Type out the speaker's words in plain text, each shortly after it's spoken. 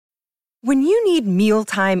When you need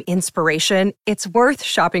mealtime inspiration, it's worth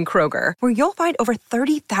shopping Kroger, where you'll find over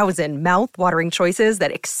 30,000 mouth-watering choices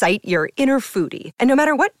that excite your inner foodie. And no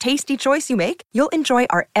matter what tasty choice you make, you'll enjoy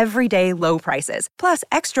our everyday low prices, plus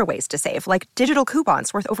extra ways to save, like digital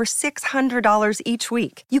coupons worth over $600 each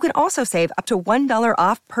week. You can also save up to $1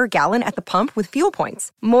 off per gallon at the pump with fuel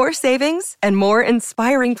points. More savings and more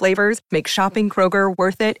inspiring flavors make shopping Kroger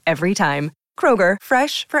worth it every time. Kroger,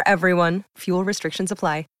 fresh for everyone. Fuel restrictions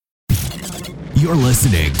apply. You're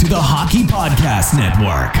listening to the Hockey Podcast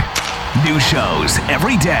Network. New shows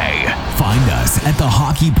every day. Find us at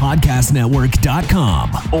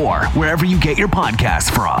thehockeypodcastnetwork.com or wherever you get your podcasts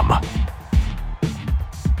from.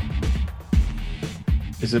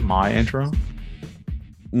 Is it my intro?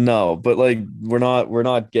 No, but like we're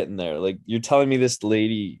not getting there. Like you're telling me this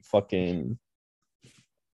lady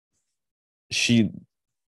she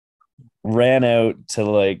ran out to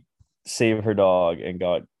like save her dog and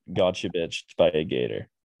got you bitched by a gator.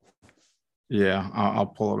 Yeah, I'll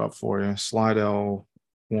pull it up for you. Slidell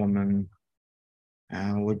woman,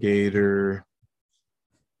 alligator.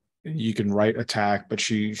 You can write attack, but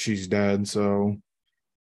she's dead. So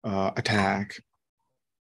attack.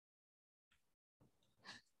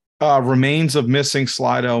 Remains of missing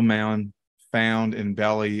Slidell man found in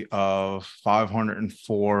belly of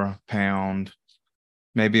 504-pound.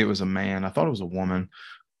 Maybe it was a man. I thought it was a woman.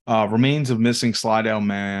 Remains of missing Slidell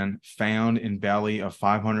man found in belly of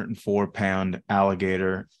 504-pound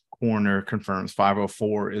alligator. Coroner confirms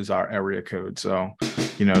 504 is our area code. So,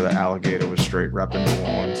 you know, the alligator was straight repping New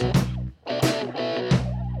Orleans.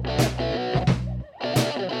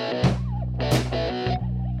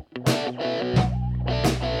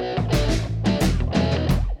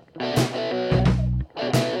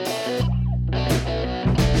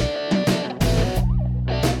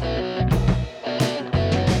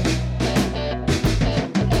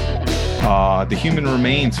 The human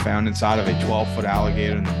remains found inside of a 12-foot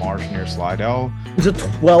alligator in the marsh near Slidell. Is it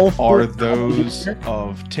 12? Are those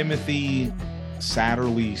of Timothy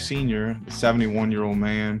Satterley Sr., the 71-year-old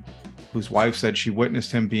man whose wife said she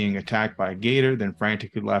witnessed him being attacked by a gator, then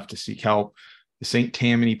frantically left to seek help. The St.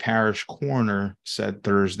 Tammany Parish coroner said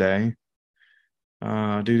Thursday.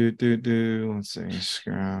 Let's see.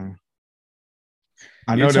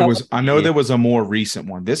 I know there was a more recent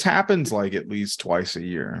one. This happens like at least twice a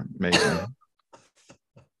year, maybe.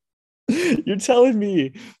 You're telling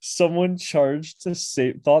me someone charged to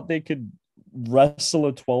thought they could wrestle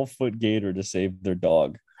a 12-foot gator to save their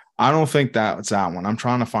dog? I don't think that's that one. I'm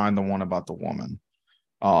trying to find the one about the woman.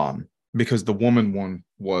 Because the woman one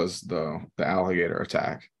was the alligator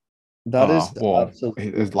attack. That is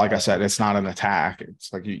absolutely, like I said, it's not an attack.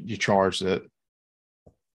 It's like you charged it.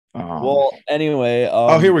 Well, anyway.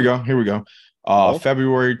 Here we go.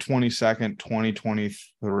 February 22nd,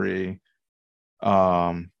 2023.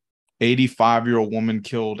 85-year-old woman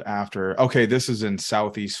killed after. Okay, this is in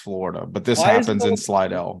Southeast Florida, but this happens in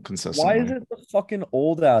Slidell consistently. Why is it the fucking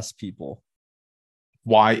old ass people?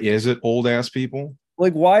 Why is it old ass people?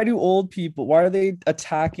 Like, why are they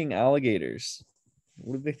attacking alligators?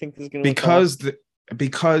 What do they think is going to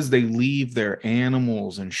because they leave their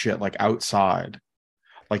animals and shit like outside.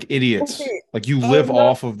 Like idiots. Okay. Like you live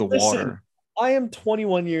off of the water. I am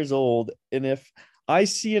 21 years old, and if I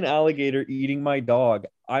see an alligator eating my dog,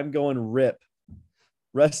 I'm going rip.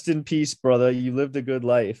 Rest in peace, brother. You lived a good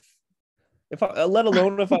life. Let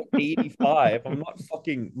alone if I'm 85, I'm not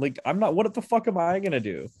fucking what the fuck am I going to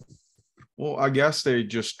do? Well, I guess they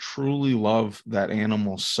just truly love that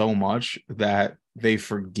animal so much that they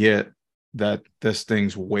forget that this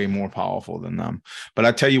thing's way more powerful than them. But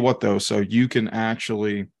I tell you what, though, so you can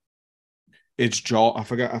actually, its jaw, I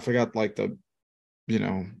forgot like the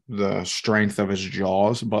strength of its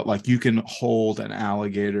jaws, but like you can hold an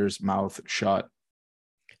alligator's mouth shut.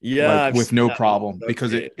 Yeah. Like, with no problem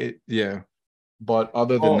because it. But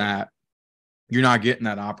other than that, you're not getting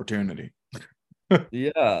that opportunity.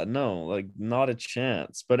 Yeah, no, like not a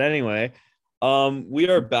chance. But anyway, we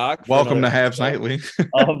are back. Welcome to Habs Nightly.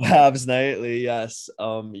 Habs Nightly, yes.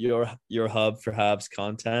 Your hub for Habs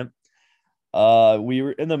content. We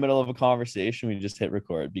were in the middle of a conversation. We just hit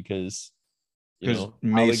record because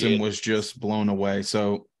Mason was just blown away.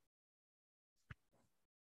 So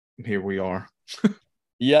here we are.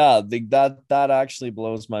 Yeah, that actually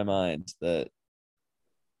blows my mind that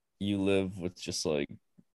you live with just like.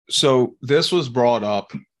 So this was brought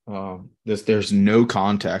up. There's no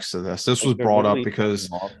context to this. This was brought up because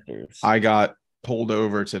I got pulled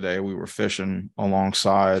over today. We were fishing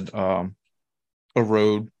alongside a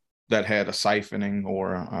road that had a siphoning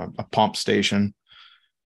or a pump station.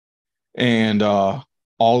 And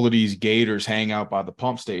all of these gators hang out by the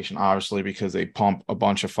pump station, obviously, because they pump a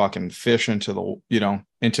bunch of fucking fish into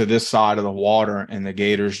into this side of the water, and the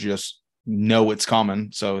gators just know it's coming.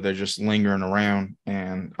 So they're just lingering around.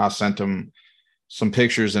 And I sent them some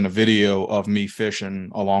pictures and a video of me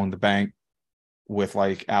fishing along the bank with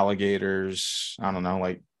like alligators. I don't know,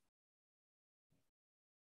 like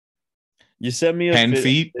you sent me 10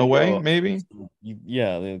 feet away, maybe.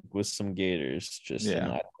 With some gators. Just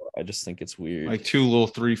I just think it's weird. Like 2 little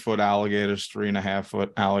 3-foot alligators,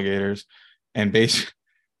 3.5-foot alligators, and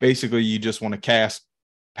basically you just want to cast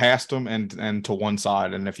past them and to one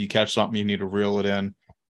side, and if you catch something, you need to reel it in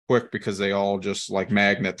quick because they all just like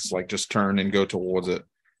magnets, like just turn and go towards it.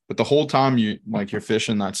 But the whole time you're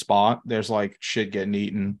fishing that spot, there's like shit getting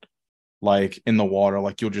eaten, like in the water.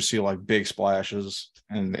 Like you'll just see like big splashes,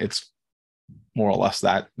 and it's more or less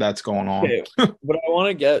that's going on. Okay, but I want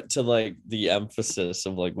to get to like the emphasis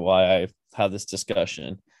of like why I have this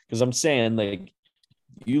discussion, because I'm saying like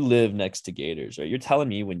you live next to gators, right? You're telling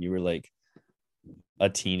me when you were like a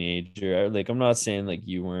teenager, like I'm not saying like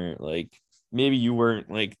you weren't like, maybe you weren't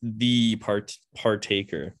like the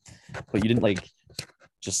partaker, but you didn't like,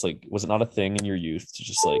 just like, was it not a thing in your youth to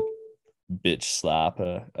just like bitch slap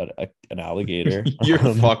an alligator? You're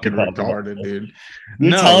fucking retarded, dude.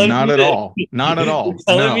 You're No, not at all. Not at all. You're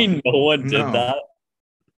telling me no one did that?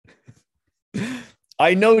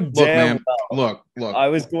 I know damn well. Look. I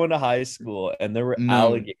was going to high school and there were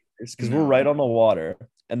alligators because we're right on the water,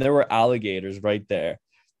 and there were alligators right there.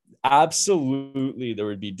 Absolutely, there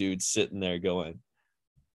would be dudes sitting there going,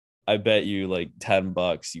 I bet you like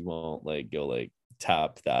 $10 you won't like go like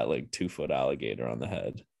tap that like 2-foot alligator on the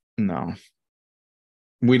head. No,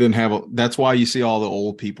 we didn't have that's why you see all the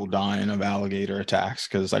old people dying of alligator attacks,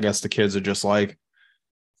 because I guess the kids are just like,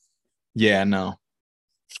 yeah, no.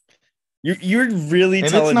 You're really,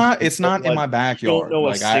 and it's not in my backyard.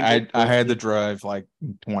 Like I had to drive like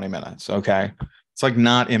 20 minutes. Okay. It's like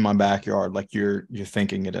not in my backyard. Like you're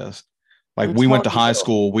thinking it is. Like we went to high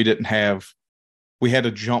school. We had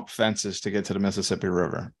to jump fences to get to the Mississippi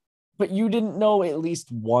River. But you didn't know at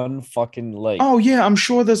least one fucking like. Oh yeah, I'm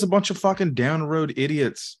sure there's a bunch of fucking down the road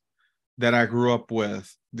idiots that I grew up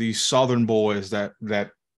with. These Southern boys that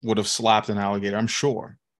would have slapped an alligator. I'm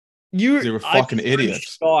sure. They were fucking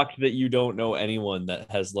idiots. I'm shocked that you don't know anyone that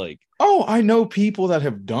has like. Oh, I know people that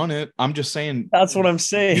have done it. I'm just saying. That's what I'm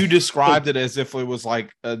saying. You described it as if it was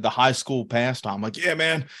like the high school pastime. Like, yeah,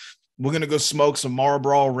 man, we're gonna go smoke some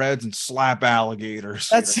Marlboro Reds and slap alligators.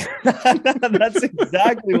 That's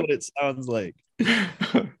exactly what it sounds like.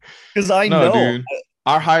 Because I know, dude,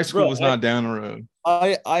 our high school was not down the road.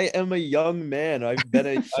 I am a young man. I've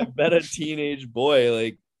been a teenage boy.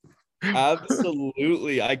 Like,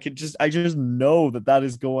 absolutely, I just know that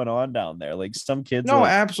is going on down there. Like some kids. No,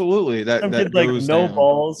 absolutely. Some kids like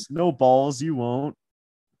no balls. You won't.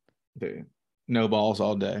 Dude, no balls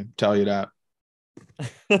all day. Tell you that.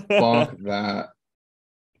 Fuck that.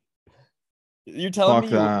 You're telling me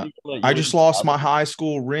that. I just lost my high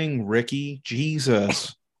school ring, Ricky.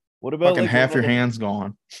 Jesus. What about fucking half your hands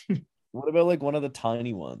gone? What about like one of the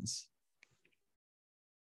tiny ones?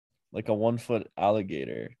 Like a 1-foot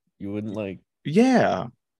alligator. You wouldn't like. Yeah.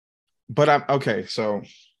 But I'm okay, so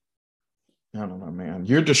I don't know, man.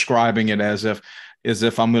 You're describing it as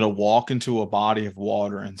if I'm gonna walk into a body of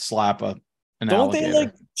water and slap an alligator. They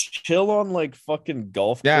like chill on like fucking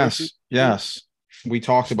golf courses? Yes. We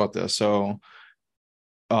talked about this. So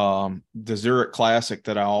the Zurich Classic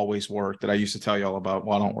that I always worked, that I used to tell y'all about.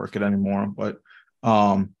 Well, I don't work it anymore, but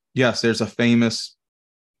yes, there's a famous,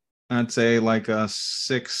 I'd say like a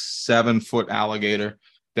 6-7 foot alligator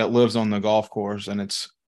that lives on the golf course, and it's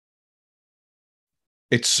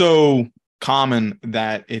so common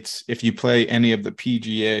that it's, if you play any of the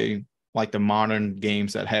PGA, like the modern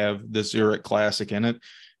games that have the Zurich Classic in it,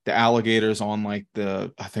 the alligator's on like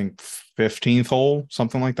the, I think 15th hole,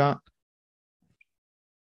 something like that.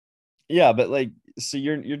 Yeah, but like, so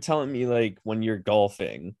you're telling me like when you're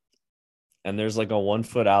golfing and there's like a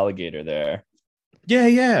 1-foot alligator there.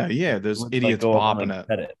 Yeah. There's idiots like bopping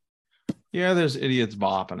it. Yeah, there's idiots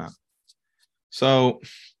bopping it. So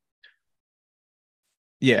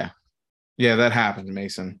yeah, that happens,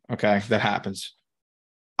 Mason. Okay, that happens.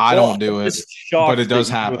 I don't do it, but it does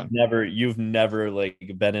happen. You've never like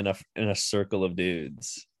been in a circle of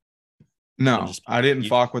dudes. No, I didn't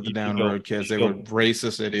fuck with the down the road kids. They were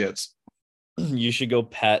racist idiots. You should go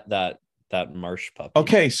pet that marsh puppy.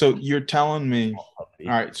 Okay, so you're telling me, all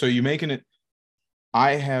right, so you're making it.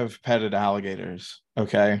 I have petted alligators,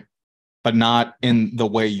 okay, but not in the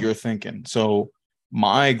way you're thinking. So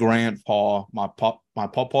my grandpa, my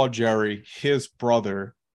papa Jerry, his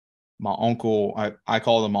brother my uncle, I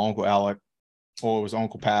called him my Uncle Alec, or it was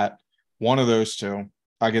Uncle Pat. One of those two.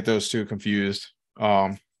 I get those two confused.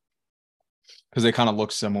 Because they kind of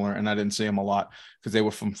look similar, and I didn't see them a lot because they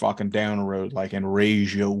were from fucking down the road, like in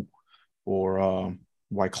Regio or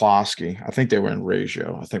Wyclosky. I think they were in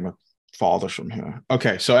Regio. I think my father's from here.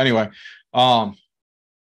 Okay, so anyway, so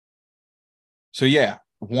yeah,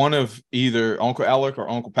 one of either Uncle Alec or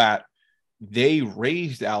Uncle Pat, they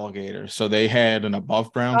raised alligators, so they had an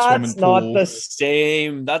above ground swimming That's not pool. the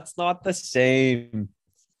same. That's not the same.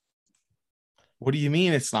 What do you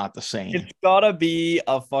mean it's not the same? It's gotta be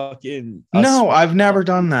a fucking. No, I've never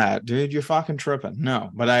done that, dude. You're fucking tripping. No,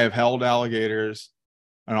 but I have held alligators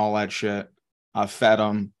and all that shit. I've fed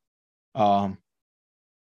them. But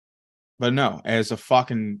no, as a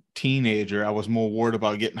fucking teenager, I was more worried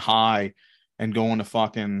about getting high and going to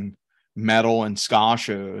fucking metal and ska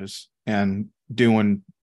shows and doing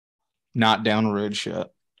not down the road shit.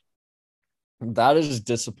 That is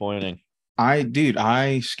disappointing. I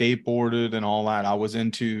skateboarded and all that. I was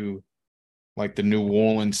into like the New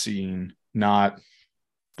Orleans scene, not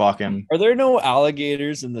fucking. Are there no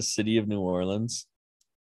alligators in the city of New Orleans?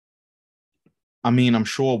 I mean, I'm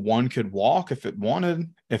sure one could walk if it wanted,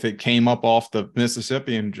 if it came up off the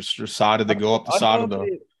Mississippi and just decided to go up the side of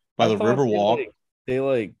the by the river walk. They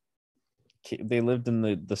lived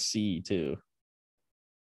in the sea too.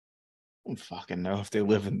 I don't fucking know if they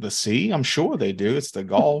live in the sea. I'm sure they do. It's the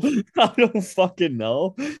Gulf. I don't fucking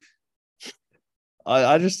know.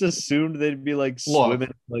 I just assumed they'd be like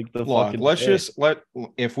swimming like the fucking. Let's just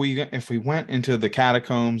if we went into the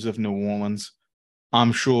catacombs of New Orleans,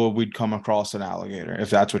 I'm sure we'd come across an alligator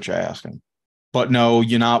if that's what you're asking. But no,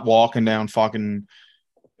 you're not walking down fucking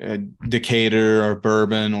Decatur or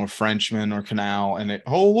Bourbon or Frenchman or Canal and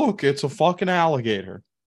look, it's a fucking alligator.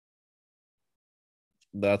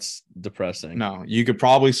 That's depressing. No, you could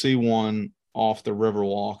probably see one off the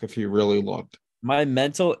Riverwalk if you really looked. My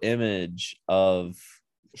mental image of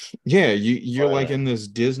you're like in this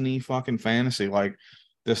Disney fucking fantasy, like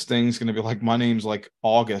this thing's gonna be like, my name's like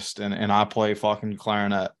August and I play fucking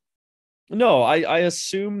clarinet. No, I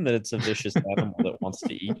assume that it's a vicious animal that wants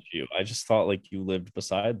to eat you. I just thought like you lived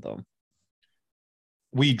beside them.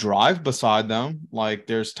 We drive beside them. Like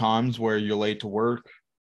there's times where you're late to work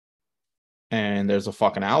and there's a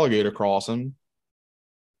fucking alligator crossing.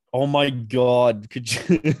 Oh my god, could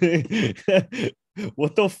you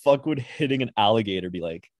what the fuck would hitting an alligator be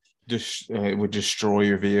like? It would destroy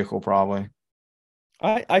your vehicle probably.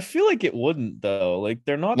 I feel like it wouldn't though. Like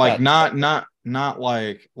they're not like that not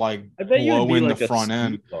like I bet you blowing like the front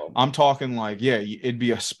end. Bump. I'm talking like it'd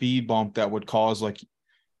be a speed bump that would cause like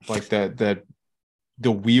that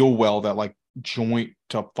the wheel well, that like joint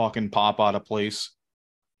to fucking pop out of place.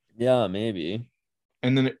 Yeah, maybe.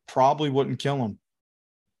 And then it probably wouldn't kill him.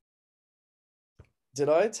 Did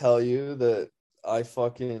I tell you that I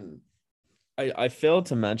failed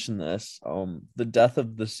to mention this? The death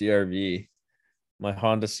of the CRV, my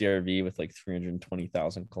Honda CRV with like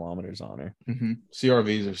 320,000 kilometers on her. Mm-hmm.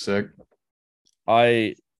 CRVs are sick.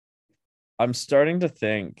 I'm starting to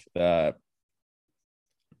think that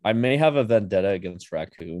I may have a vendetta against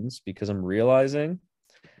raccoons because I'm realizing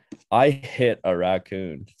I hit a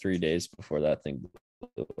raccoon 3 days before that thing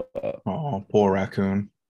blew up. Oh, poor raccoon.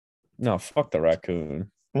 No, fuck the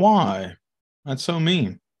raccoon. Why? That's so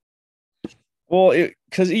mean. Well,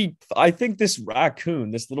 I think this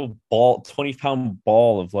raccoon, this little 20-pound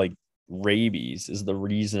ball of like rabies is the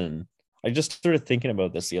reason. I just started thinking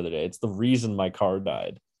about this the other day. It's the reason my car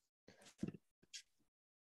died.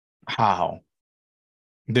 How?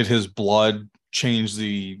 Did his blood change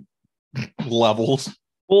the levels?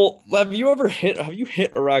 Well, have you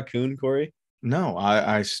hit a raccoon, Corey? No,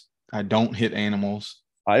 I don't hit animals.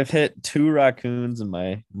 I've hit 2 raccoons in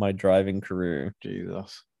my driving career.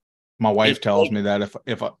 Jesus. My wife tells me that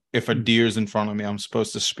if a deer's in front of me, I'm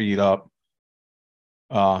supposed to speed up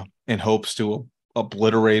in hopes to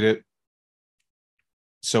obliterate it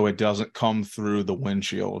so it doesn't come through the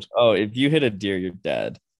windshield. Oh, if you hit a deer, you're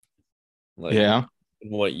dead. Like, yeah.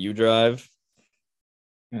 What you drive?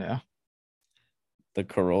 Yeah. The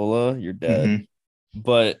Corolla, you're dead. Mm-hmm.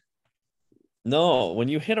 But no, when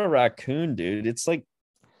you hit a raccoon, dude, it's like,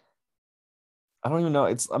 I don't even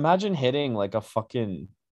know. Imagine hitting like a fucking,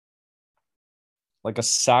 like a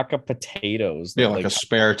sack of potatoes. Yeah, like a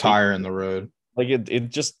spare tire in the road. Like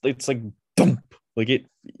it's like dump. Like it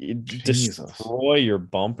destroy your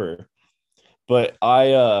bumper. But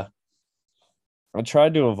I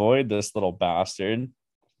tried to avoid this little bastard.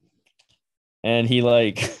 And he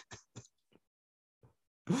like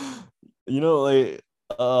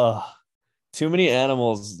too many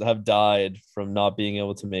animals have died from not being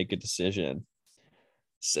able to make a decision.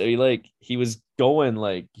 So he was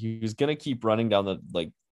going he was gonna keep running down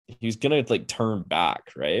he was gonna turn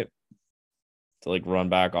back, right? To run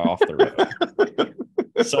back off the road.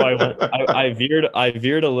 So I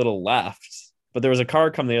veered a little left, but there was a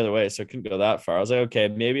car coming the other way, so I couldn't go that far. I was like, okay,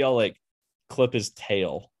 maybe I'll clip his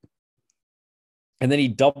tail. And then he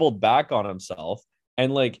doubled back on himself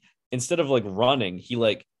and instead of running, he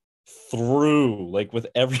threw with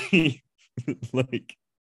every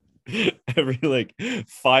every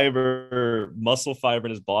muscle fiber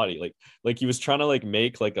in his body, he was trying to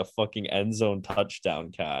make a fucking end zone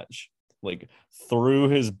touchdown catch, threw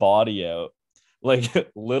his body out,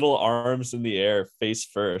 little arms in the air face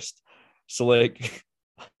first. So I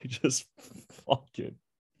just fucking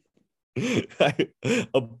I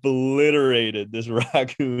obliterated this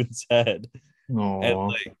raccoon's head. Oh,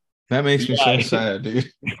 and that makes me so sad, dude.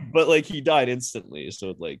 But he died instantly,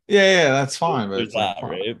 so yeah, that's fine. But it's that,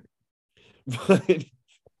 right? But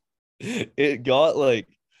it got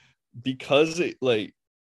because it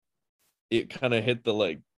kind of hit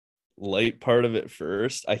the light part of it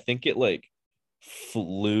first. I think it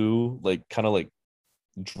flew kind of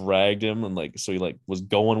dragged him, and so he was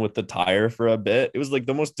going with the tire for a bit. It was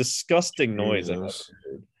the most disgusting noise I've ever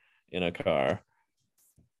heard in a car.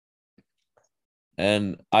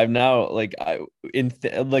 And I've now I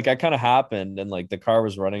kind of happened, and the car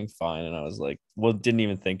was running fine, and I was didn't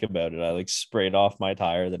even think about it. I sprayed off my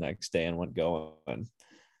tire the next day and went going.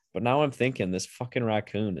 But now I'm thinking this fucking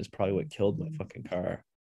raccoon is probably what killed my fucking car.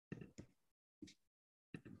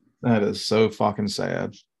 That is so fucking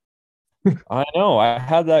sad. I know. I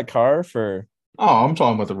had that car for. Oh, I'm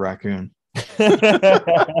talking about the raccoon.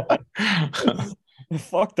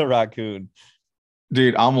 Fuck the raccoon,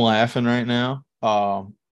 dude. I'm laughing right now.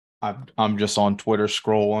 I'm just on Twitter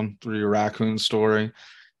scrolling through your raccoon story,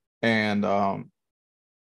 and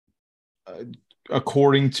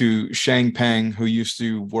according to Shang Peng, who used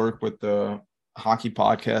to work with the Hockey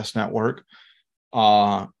Podcast Network,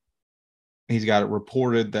 he's got it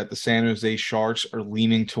reported that the San Jose Sharks are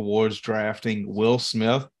leaning towards drafting Will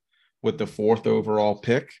Smith with the 4th overall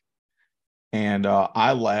pick. And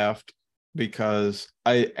I laughed because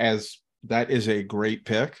as that is a great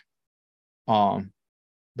pick. But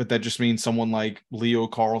that just means someone like Leo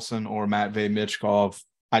Carlson or Matvei Michkov.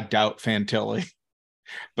 I doubt Fantilli,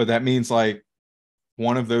 but that means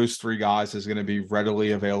one of those 3 guys is going to be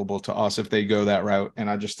readily available to us if they go that route. And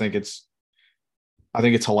I just think it's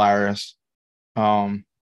hilarious.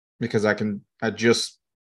 Because I could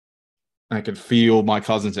feel my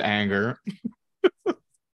cousin's anger.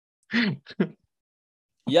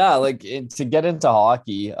 Yeah, to get into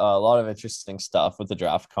hockey, a lot of interesting stuff with the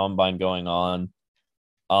draft combine going on.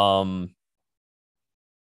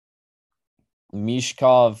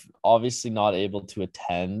 Mishkov obviously not able to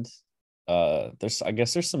attend. There's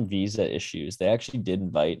some visa issues. They actually did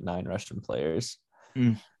invite 9 Russian players.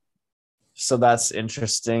 So that's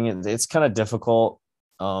interesting. It's kind of difficult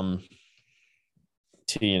to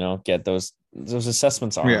get those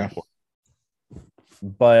assessments on. Yeah.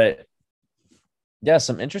 But yeah,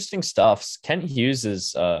 some interesting stuff. Kent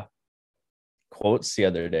Hughes's quotes the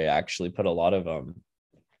other day actually put a lot of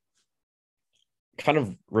kind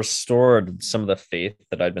of restored some of the faith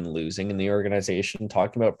that I'd been losing in the organization,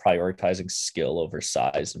 talking about prioritizing skill over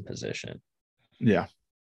size and position. Yeah.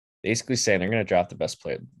 Basically saying they're going to draft the best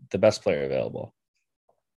player available.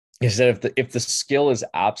 He said if the skill is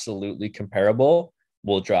absolutely comparable,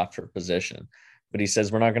 we'll draft for position. But he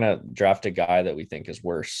says we're not going to draft a guy that we think is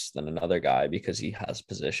worse than another guy because he has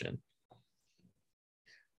position.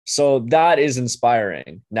 So that is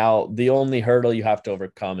inspiring. Now, the only hurdle you have to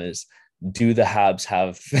overcome is, do the Habs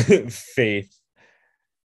have faith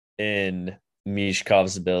in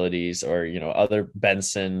Mishkov's abilities or, other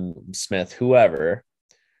Benson, Smith, whoever?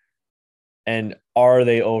 And are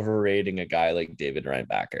they overrating a guy like David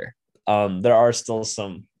Reinbacher? There are still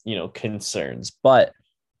some, concerns, but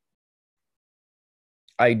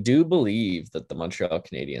I do believe that the Montreal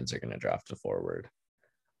Canadiens are going to draft a forward.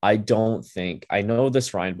 I know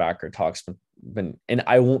this Reinbacher talk's been, and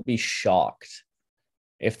I won't be shocked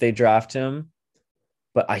if they draft him,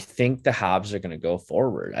 but I think the Habs are going to go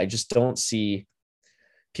forward. I just don't see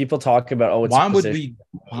people talk about, why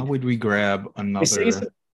would we grab another?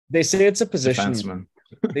 They say it's a position. Defenseman.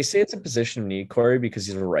 They say it's a position of need, Corey, because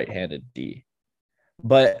he's a right-handed D.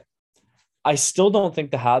 But I still don't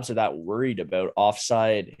think the Habs are that worried about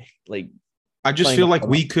offside. I just feel like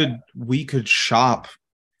we could shop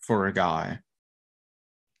for a guy.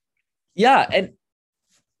 Yeah, and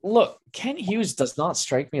look, Kent Hughes does not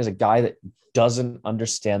strike me as a guy that doesn't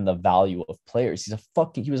understand the value of players. He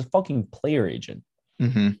was a fucking player agent.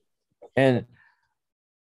 Mm-hmm. And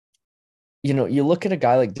you look at a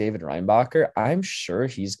guy like David Reinbacher, I'm sure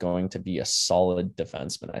he's going to be a solid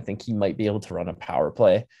defenseman. I think he might be able to run a power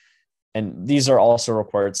play. And these are also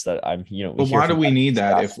reports that But why do we need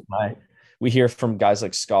that? We hear from guys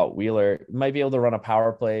like Scott Wheeler, might be able to run a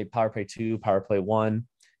power play 2, power play 1,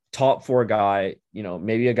 top 4 guy,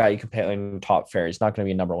 maybe a guy you could pay in top fair. He's not going to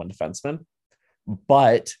be a number 1 defenseman,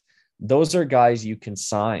 but those are guys you can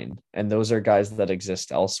sign. And those are guys that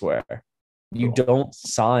exist elsewhere. You don't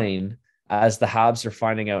sign, as the Habs are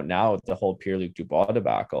finding out now with the whole Pierre-Luc Dubois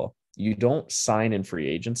debacle, you don't sign in free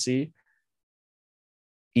agency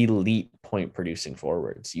elite point producing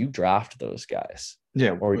forwards. You draft those guys.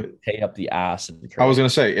 Yeah. Or you pay up the ass. And I was going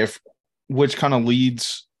to say, which kind of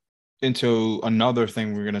leads into another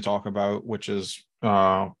thing we're going to talk about, which is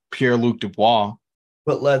Pierre-Luc Dubois.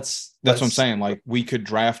 But that's what I'm saying. Like, we could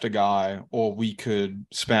draft a guy, or we could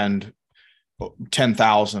spend 10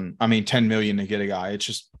 million to get a guy. It's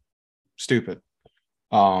just stupid.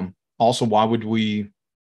 Also, why would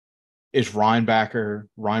is Reinbacher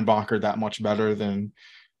that much better than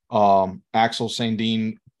Axel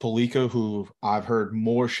Sandin Palika, who I've heard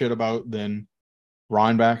more shit about than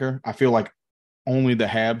Reinbacher? I feel like only the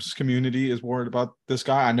Habs community is worried about this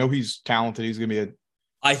guy. I know he's talented. He's going to be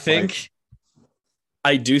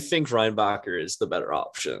I do think Reinbacher is the better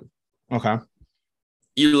option. Okay.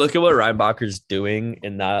 You look at what Reinbacher's doing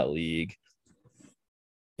in that league.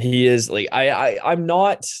 He is like, I'm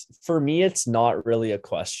not, for me, it's not really a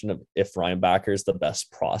question of if Reinbacher is the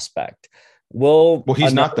best prospect. Well,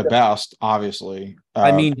 he's not the best, obviously.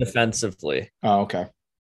 I mean, defensively. Oh, okay.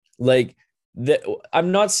 Like,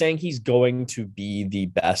 I'm not saying he's going to be the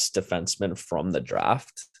best defenseman from the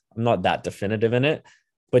draft. I'm not that definitive in it.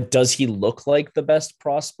 But does he look like the best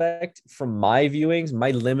prospect? From my viewings,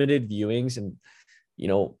 my limited viewings, and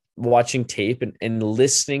watching tape and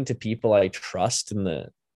listening to people I trust in the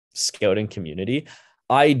scouting community,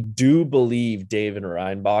 I do believe David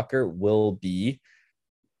Reinbacher will be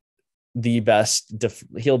the best.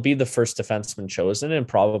 He'll be the first defenseman chosen, and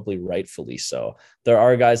probably rightfully so. There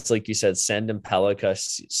are guys, like you said, Sandin Pellikka,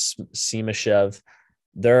 Simashev.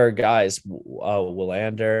 There are guys,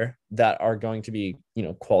 Willander, that are going to be,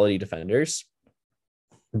 quality defenders.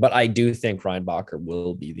 But I do think Reinbacher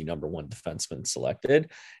will be the number 1 defenseman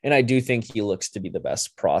selected. And I do think he looks to be the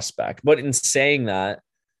best prospect. But in saying that,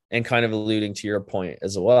 and kind of alluding to your point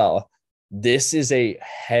as well, this is a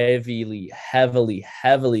heavily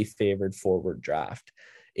favored forward draft.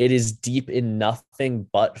 It is deep in nothing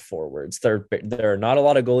but forwards. There are not a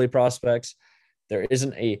lot of goalie prospects. There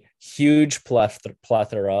isn't a huge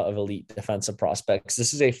plethora of elite defensive prospects.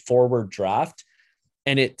 This is a forward draft,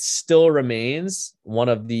 and it still remains one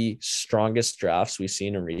of the strongest drafts we've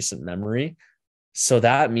seen in recent memory. So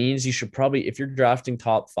that means you should probably, if you're drafting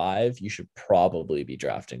top 5, you should probably be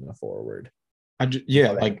drafting a forward.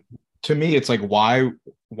 Like, to me, it's like, why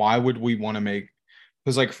would we want to make,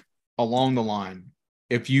 because like along the line,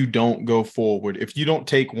 if you don't go forward, if you don't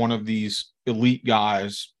take one of these elite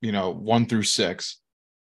guys, 1 through 6,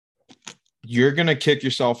 you're going to kick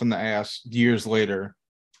yourself in the ass years later.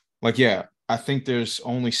 Like, yeah, I think there's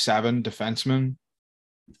only 7 defensemen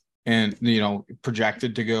and,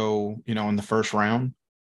 projected to go, in the first round.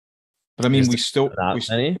 But I mean, we still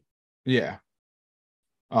yeah.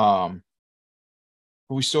 But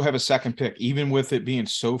we still have a second pick, even with it being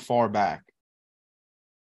so far back.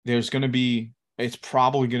 It's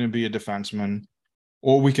probably going to be a defenseman,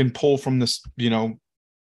 or we can pull from this, the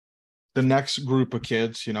next group of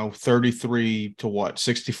kids, 33 to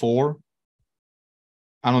 64.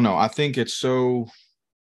 I don't know. I think it's so,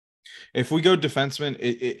 if we go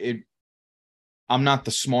defenseman, I'm not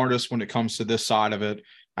the smartest when it comes to this side of it.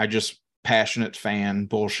 I just passionate fan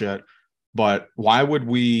bullshit. But why would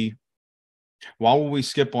we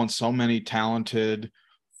skip on so many talented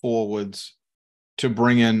forwards to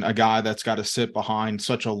bring in a guy that's got to sit behind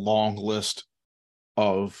such a long list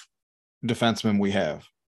of defensemen we have?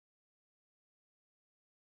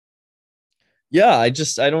 Yeah, I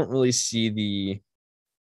don't really see the,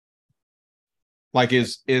 like,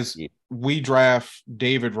 is we draft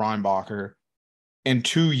David Reinbacher in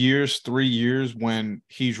 2 years, 3 years, when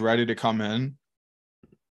he's ready to come in,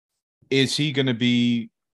 is he going to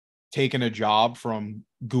be taking a job from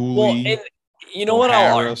Gooley? Well,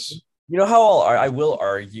 Harris? I will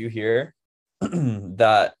argue here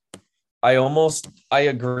that I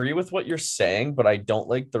agree with what you're saying, but I don't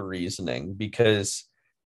like the reasoning, because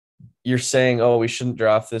you're saying, oh, we shouldn't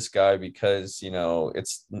draft this guy because, you know,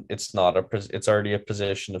 it's already a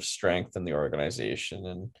position of strength in the organization.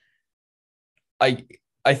 And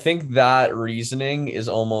I think that reasoning is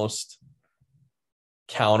almost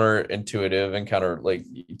counterintuitive and counter like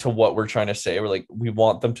to what we're trying to say. We're like, we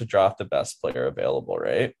want them to draft the best player available,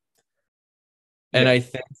 right? And I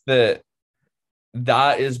think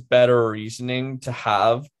that is better reasoning to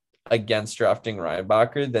have against drafting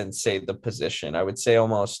Reinbacher than say the position. I would say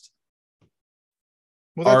almost.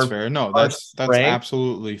 Well, that's fair. No, that's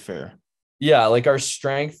absolutely fair. Yeah, like our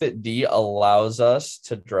strength at D allows us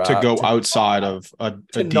to draft to go outside of a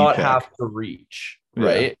to D not pick. have to reach,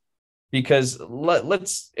 right? Yeah. Because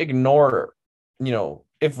let's ignore, you know,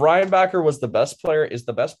 if Reinbacher was the best player, is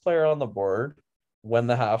the best player on the board when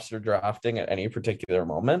the Habs are drafting at any particular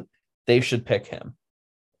moment, they should pick him.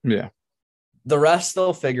 Yeah. The rest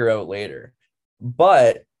they'll figure out later.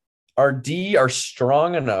 But our D are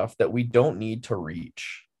strong enough that we don't need to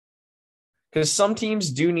reach. Because some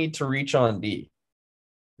teams do need to reach on D.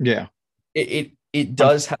 Yeah. It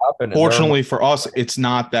does happen. Fortunately for us, it's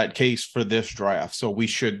not that case for this draft. So we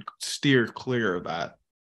should steer clear of that.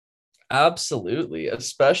 Absolutely.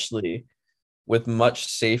 Especially with much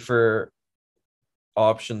safer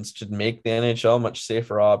options to make the NHL, much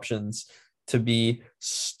safer options to be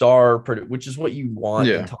which is what you want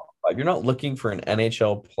in top 5. You're not looking for an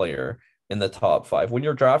NHL player in the top 5. When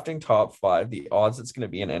you're drafting top 5, the odds it's going to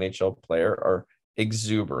be an NHL player are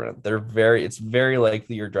exuberant. It's very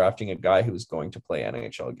likely you're drafting a guy who's going to play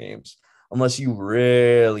NHL games unless you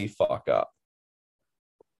really fuck up.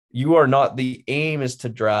 The aim is to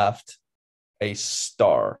draft a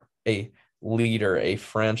star, a leader, a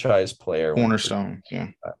franchise player. Cornerstone.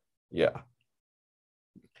 Yeah.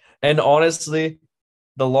 And honestly,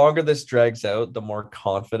 the longer this drags out, the more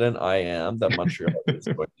confident I am that Montreal is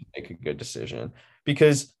going to make a good decision.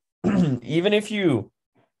 Because even if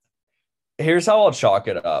here's how I'll chalk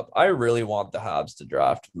it up. I really want the Habs to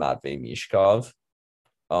draft Matvei Mishkov.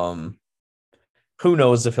 Who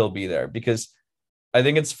knows if he'll be there? Because I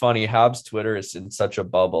think it's funny. Habs Twitter is in such a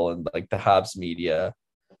bubble, and like the Habs media,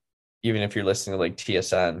 even if you're listening to like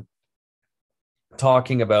TSN,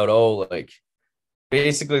 talking about, like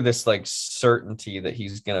basically this like certainty that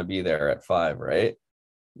he's going to be there at 5, right?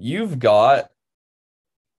 You've got,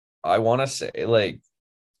 I want to say like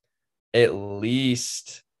at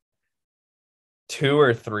least 2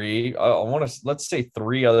 or 3, let's say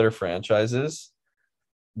 3 other franchises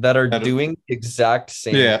that are doing the exact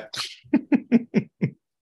same. Yeah.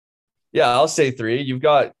 Yeah, I'll say 3. You've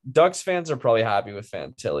got Ducks fans are probably happy with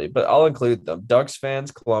Fantilli, but I'll include them. Ducks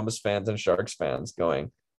fans, Columbus fans, and Sharks fans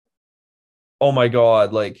going, oh my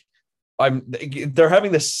God, like they're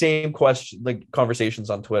having the same conversations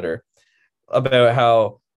on Twitter about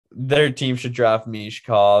how their team should draft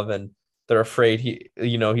Mishkov and they're afraid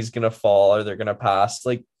he's going to fall or they're going to pass.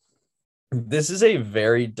 Like, this is a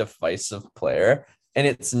very divisive player. And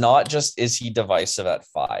it's not just, is he divisive at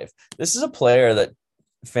 5? This is a player that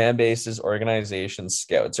fan bases, organizations,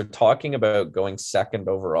 scouts are talking about going 2nd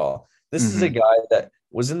overall. This is a guy that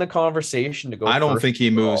was in the conversation to go. I don't think he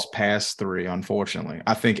moves past 3, unfortunately.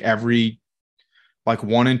 I think every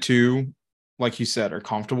 1 and 2, like you said, are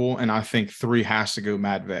comfortable, and I think 3 has to go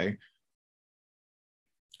Matvei.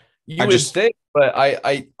 You would think, but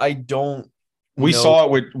I don't. We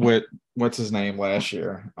saw it with what's his name last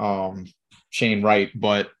year, Shane Wright.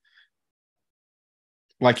 But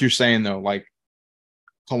like you're saying though, like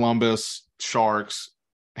Columbus, Sharks,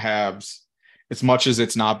 Habs, as much as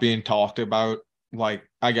it's not being talked about, like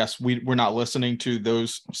I guess we're not listening to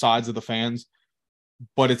those sides of the fans,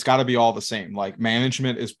 but it's got to be all the same. Like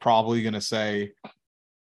management is probably going to say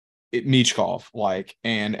Michkov,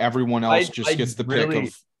 and everyone else gets the pick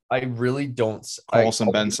of. I really don't.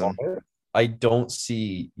 Paulson Benson. I don't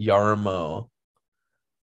see Yarmo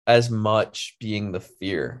as much being the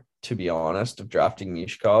fear, to be honest, of drafting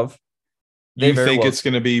Mishkov. You think it's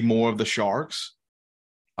going to be more of the Sharks?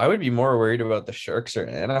 I would be more worried about the Sharks or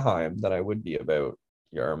Anaheim than I would be about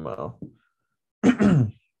Yarmo.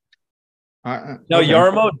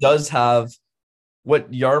 Yarmo does have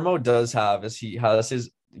what Yarmo does have is he has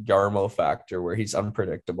his Yarmo factor where he's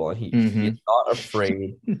unpredictable and he's not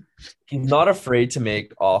afraid. He's not afraid to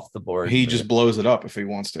make off the board. He just blows it up if he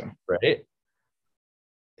wants to. Right.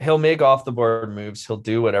 He'll make off the board moves. He'll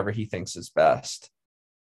do whatever he thinks is best.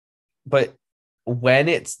 But when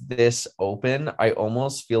it's this open, I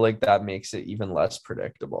almost feel like that makes it even less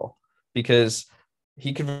predictable because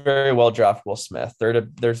he could very well draft Will Smith.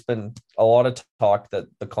 There's been a lot of talk that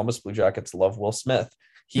the Columbus Blue Jackets love Will Smith.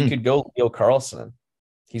 He could go Leo Carlson.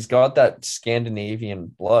 He's got that Scandinavian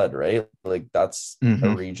blood, right? Like that's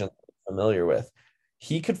a region familiar with.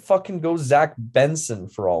 He could fucking go Zach Benson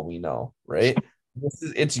for all we know, right?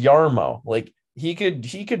 It's Yarmo. Like he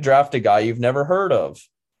could draft a guy you've never heard of.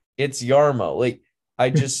 It's Yarmo. Like I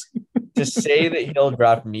just to say that he'll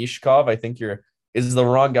draft Mishkov, I think is the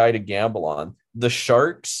wrong guy to gamble on. The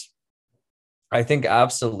Sharks, I think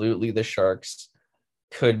absolutely the Sharks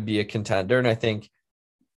could be a contender, and I think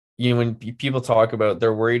when people talk about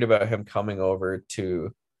they're worried about him coming over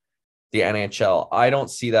to the NHL, I don't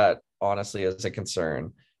see that honestly as a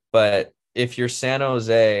concern. But if you're San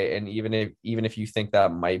Jose, and even if you think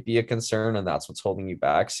that might be a concern and that's what's holding you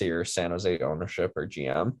back, say you're San Jose ownership or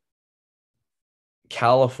GM,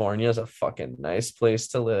 California is a fucking nice place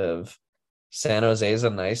to live. San Jose is a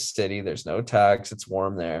nice city. There's no tax. It's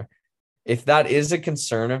warm there. If that is a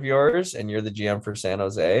concern of yours and you're the GM for San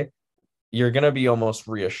Jose, you're going to be almost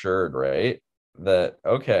reassured, right? That,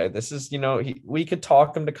 okay, this is, we could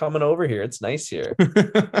talk him to coming over here. It's nice here.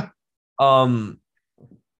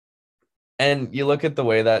 And you look at the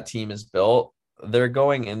way that team is built, they're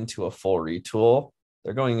going into a full retool.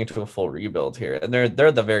 They're going into a full rebuild here. And they're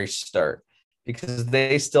at the very start because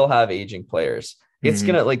they still have aging players. It's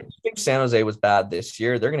going to, like, I think San Jose was bad this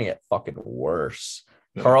year. They're going to get fucking worse.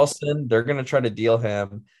 Yeah. Carlson, they're going to try to deal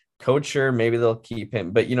him. Coacher, maybe they'll keep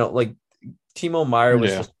him. But, like, Timo Meier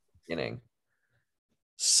was just beginning.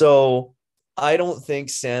 So I don't think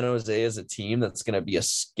San Jose is a team that's going to be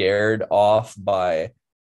scared off by,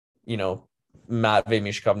 Matvei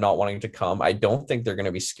Mishkov not wanting to come. I don't think they're going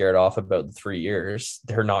to be scared off about the 3 years.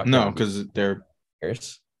 They're not. No, because they're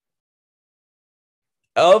years.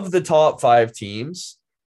 Of the top 5 teams,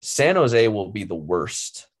 San Jose will be the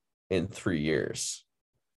worst in 3 years.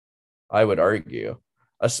 I would argue,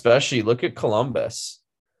 especially look at Columbus.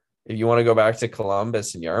 If you want to go back to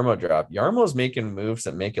Columbus and Yarmo drop, Yarmo's making moves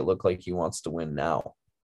that make it look like he wants to win now,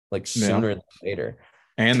 like sooner than later.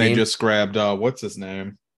 And they just grabbed what's his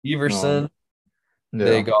name? Everson.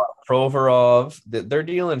 They got Provorov. They're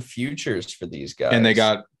dealing futures for these guys. And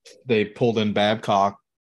they pulled in Babcock,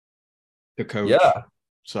 the coach. Yeah.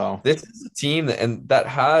 So this is a team that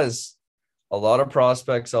has a lot of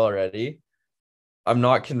prospects already. I'm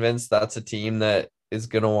not convinced that's a team that is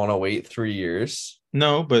going to want to wait 3 years.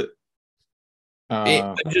 No, but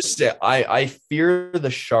I just say I fear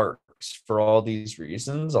the Sharks for all these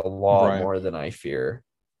reasons a lot more than I fear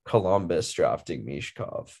Columbus drafting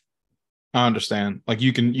Mishkov. I understand. Like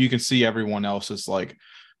you can see everyone else is like,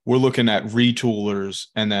 we're looking at retoolers,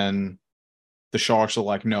 and then the Sharks are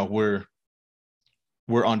like, no, we're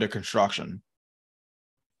under construction.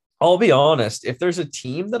 I'll be honest. If there's a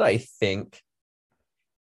team that I think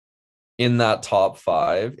in that top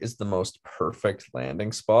 5 is the most perfect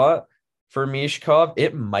landing spot for Mishkov,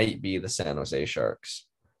 it might be the San Jose Sharks.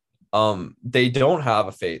 They don't have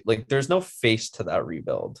a face. Like, there's no face to that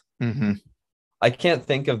rebuild. Mm-hmm. I can't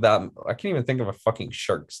think of that. I can't even think of a fucking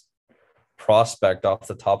Sharks prospect off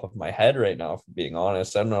the top of my head right now, for being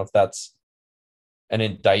honest. I don't know if that's an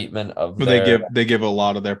indictment of they give a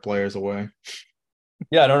lot of their players away.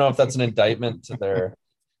 Yeah, I don't know if that's an indictment to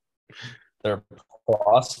their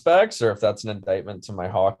prospects or if that's an indictment to my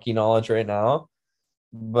hockey knowledge right now.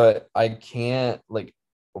 But I can't, like,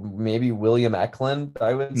 maybe William Eklund,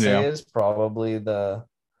 I would say, is probably the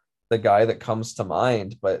guy that comes to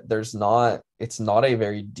mind, but it's not a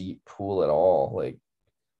very deep pool at all. Like,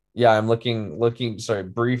 yeah, I'm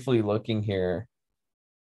briefly looking here.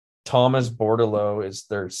 Thomas Bordeleau is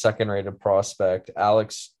their second-rated prospect.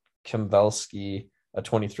 Alex Kimvelski, a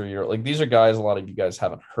 23-year-old. Like, these are guys a lot of you guys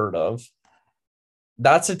haven't heard of.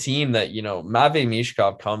 That's a team that, Matvei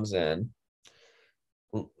Mishkov comes in.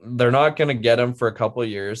 They're not going to get him for a couple of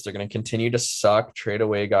years. They're going to continue to suck, trade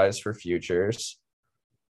away guys for futures.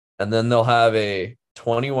 And then they'll have a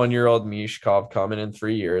 21-year-old Mishkov coming in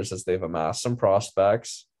 3 years as they've amassed some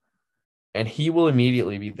prospects. And he will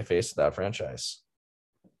immediately be the face of that franchise.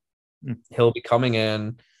 He'll be coming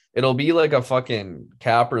in. It'll be like a fucking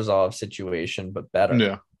Kaprizov situation, but better.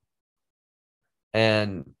 Yeah.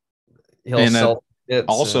 And he'll sell it.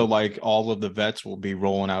 Also, like, all of the vets will be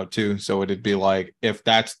rolling out too. So it'd be like, if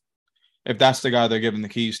that's the guy they're giving the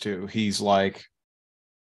keys to, he's like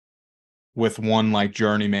with one like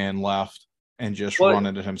journeyman left and just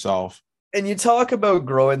running it himself. And you talk about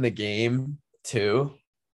growing the game too.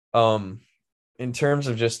 In terms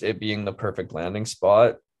of just it being the perfect landing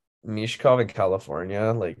spot, Mishkov in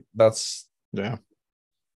California, like, that's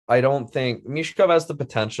I don't think Mishkov has the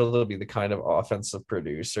potential to be the kind of offensive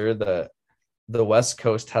producer that the West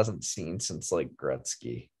Coast hasn't seen since like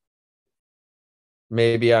Gretzky.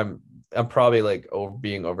 Maybe I'm probably like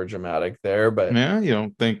being over dramatic there, but yeah, you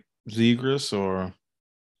don't think Zegras or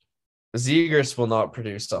Zegras will not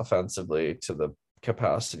produce offensively to the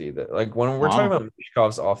capacity that, like, when we're talking about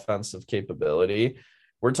Mishkov's offensive capability,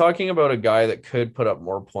 we're talking about a guy that could put up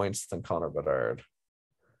more points than Connor Bedard.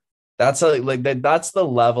 That's that's the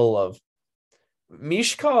level of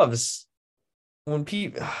Mishkov's.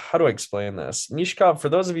 How do I explain this? Mishkov, for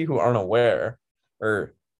those of you who aren't aware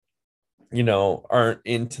or aren't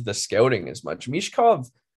into the scouting as much, Mishkov,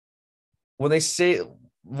 when they say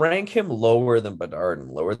rank him lower than Bedard and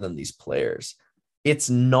lower than these players, it's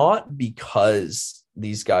not because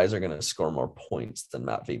these guys are going to score more points than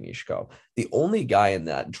Matvei Mishkov. The only guy in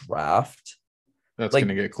that draft that's going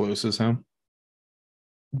to get close as him.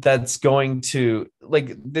 That's going to,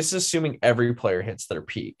 this is assuming every player hits their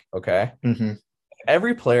peak. Okay. Mm-hmm.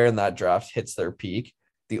 Every player in that draft hits their peak.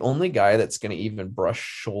 The only guy that's going to even brush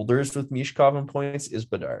shoulders with Mishkov in points is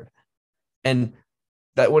Bedard. And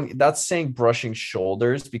that's saying brushing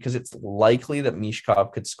shoulders because it's likely that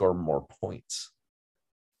Mishkov could score more points.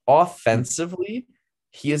 Offensively,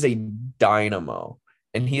 he is a dynamo,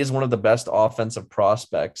 and he is one of the best offensive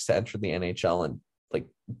prospects to enter the NHL in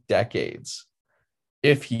decades.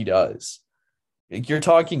 If he does, you're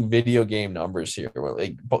talking video game numbers here.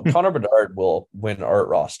 Connor Bedard will win Art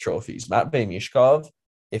Ross trophies. Matvei Mishkov,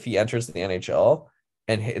 if he enters the NHL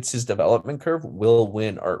and hits his development curve, will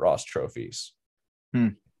win Art Ross trophies.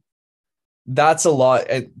 That's a lot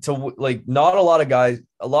not a lot of guys.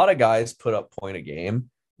 A lot of guys put up point a game.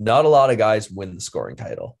 Not a lot of guys win the scoring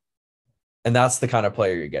title. And that's the kind of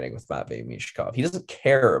player you're getting with Matvei Mishkov. He doesn't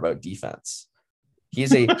care about defense.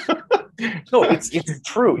 He's a no, it's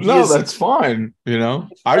true. That's fine. I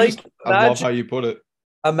love how you put it.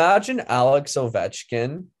 Imagine Alex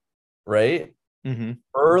Ovechkin, right? Mm-hmm.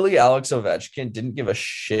 Early Alex Ovechkin didn't give a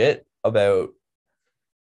shit about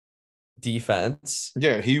defense.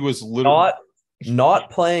 Yeah, he was literally not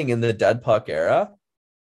playing in the dead puck era,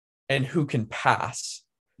 and who can pass.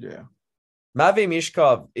 Yeah. Matvei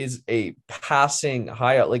Mishkov is a passing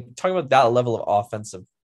talking about that level of offensive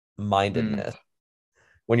mindedness.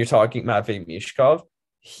 When you're talking Matvei Mishkov,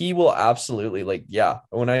 he will absolutely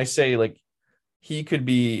when I say he could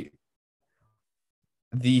be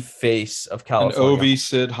the face of California. An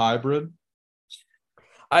Ovi-Sid hybrid?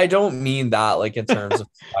 I don't mean that in terms of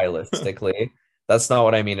stylistically. That's not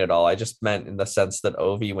what I mean at all. I just meant in the sense that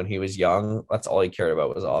Ovi, when he was young, that's all he cared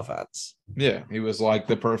about was offense. Yeah, he was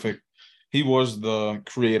he was the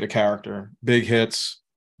creative character. Big hits,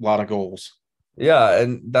 a lot of goals. Yeah,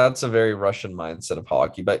 and that's a very Russian mindset of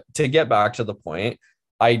hockey. But to get back to the point,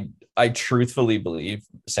 I truthfully believe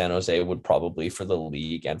San Jose would probably, for the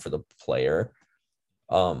league and for the player,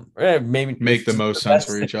 maybe make the most sense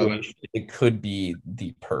for each other. It could be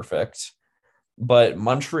the perfect. But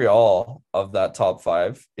Montreal, of that top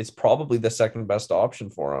five, is probably the second best option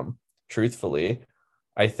for him. Truthfully,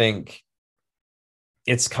 I think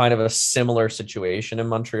it's kind of a similar situation in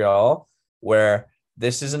Montreal where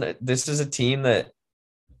this is a team that,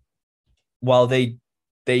 while they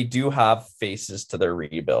do have faces to their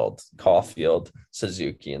rebuild, Caulfield,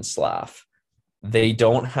 Suzuki, and Slav, they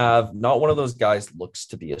don't have, not one of those guys looks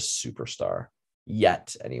to be a superstar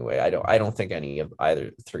yet. Anyway, I don't think any of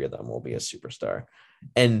either three of them will be a superstar.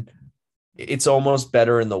 And it's almost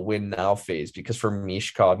better in the win now phase, because for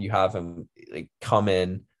Mishkov, you have him come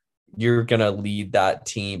in, you're going to lead that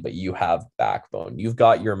team, but you have backbone. You've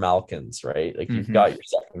got your Malkins, right? You've got your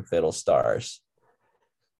second fiddle stars.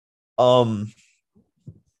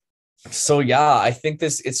 So yeah, I think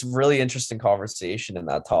it's really interesting conversation in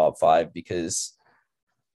that top five, because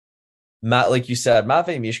like you said,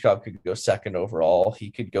 Matvei Mishkov could go second overall. He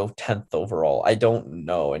could go 10th overall. I don't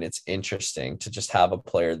know. And it's interesting to just have a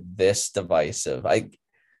player this divisive.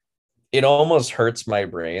 It almost hurts my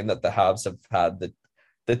brain that the Habs have had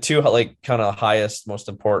the two kind of highest, most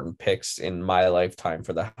important picks in my lifetime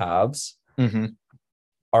for the Habs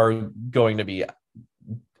are going to be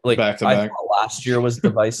back to back. Last year was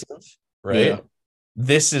divisive, right? Yeah.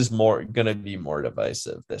 This is going to be more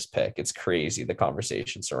divisive, this pick. It's crazy, the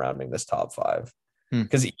conversation surrounding this top five.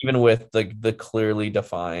 Because even with the clearly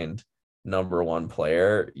defined number one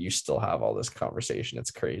player, you still have all this conversation.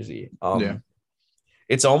 It's crazy.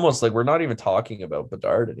 It's almost like we're not even talking about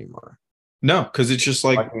Bedard anymore. No, because it's just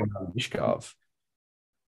Mishkov.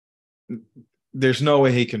 There's no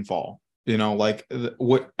way he can fall.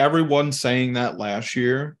 What everyone's saying that last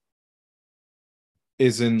year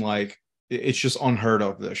is it's just unheard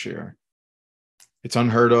of this year. It's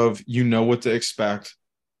unheard of. You know what to expect.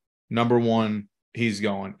 Number one, he's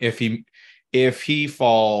going. If he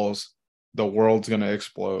falls, the world's gonna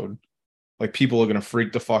explode. People are gonna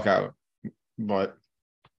freak the fuck out. But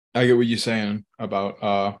I get what you're saying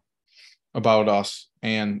about about us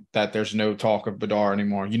and that there's no talk of Bedard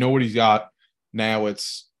anymore. You know what he's got now?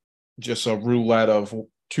 It's just a roulette of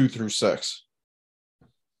 2 through 6.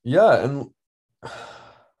 Yeah, and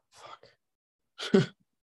fuck.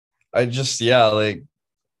 I just like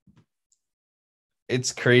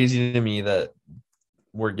it's crazy to me that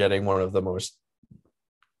we're getting one of the most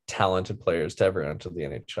talented players to ever enter the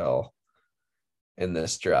NHL in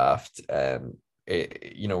this draft, and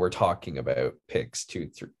we're talking about picks 2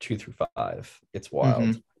 through 5. It's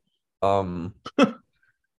wild.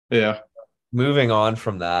 Yeah. Moving on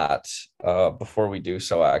from that, before we do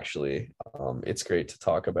so, actually, it's great to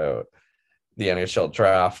talk about the NHL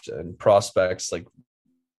draft and prospects. Like,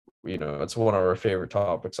 it's one of our favorite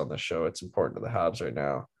topics on the show. It's important to the Habs right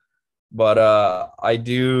now. But I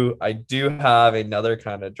do have another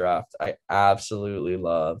kind of draft I absolutely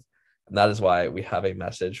love. And that is why we have a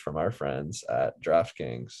message from our friends at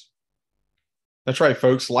DraftKings. That's right,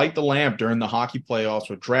 folks. Light the lamp during the hockey playoffs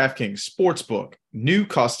with DraftKings Sportsbook. New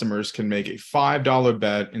customers can make a $5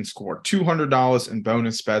 bet and score $200 in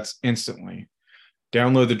bonus bets instantly.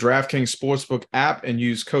 Download the DraftKings Sportsbook app and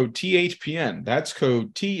use code THPN. That's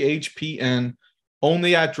code THPN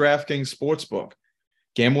only at DraftKings Sportsbook.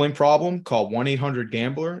 Gambling problem? Call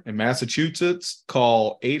 1-800-GAMBLER. In Massachusetts,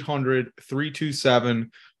 call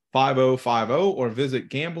 800-327-5050 or visit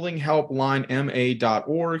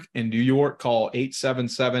gamblinghelplinema.org. In New York, call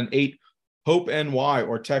 877-8-HOPE-NY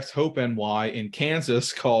or text HOPE-NY. In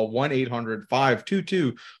Kansas, call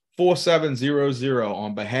 1-800-522-4700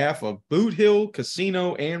 on behalf of Boot Hill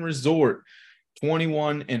Casino and Resort.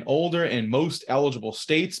 21 and older in most eligible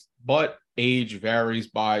states, but age varies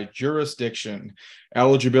by jurisdiction.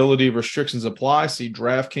 Eligibility restrictions apply. See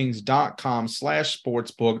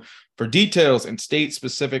DraftKings.com/sportsbook for details and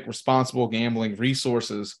state-specific responsible gambling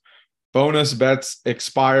resources. Bonus bets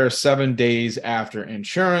expire 7 days after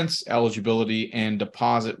insurance. Eligibility and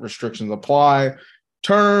deposit restrictions apply.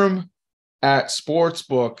 Term at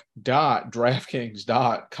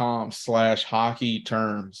sportsbook.draftkings.com/hockey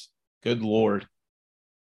terms. Good Lord.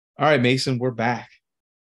 All right, Mason, we're back.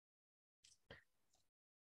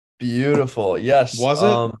 Beautiful. Yes. Was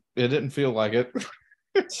it? It didn't feel like it.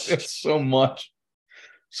 It's so much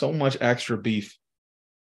extra beef.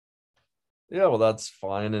 Yeah, well, that's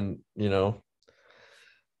fine. And,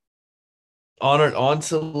 on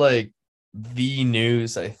to like the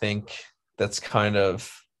news, I think that's kind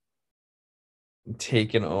of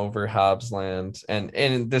taken over Habs land.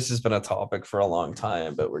 And this has been a topic for a long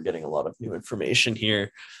time, but we're getting a lot of new information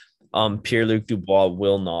here. Pierre-Luc Dubois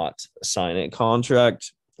will not sign a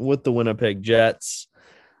contract with the Winnipeg Jets.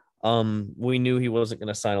 We knew he wasn't going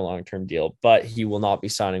to sign a long-term deal, but he will not be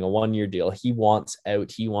signing a 1-year deal. He wants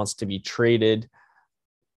out. He wants to be traded.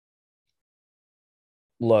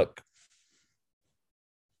 Look,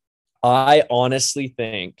 I honestly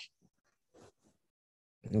think,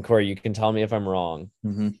 and Corey, you can tell me if I'm wrong,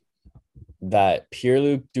 that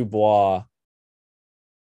Pierre-Luc Dubois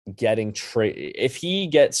getting traded, if he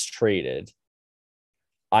gets traded,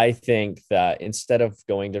 I think that instead of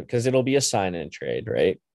going to, because it'll be a sign-in trade,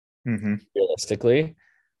 right? Realistically,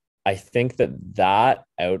 I think that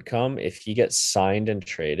outcome, if he gets signed and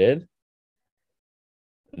traded,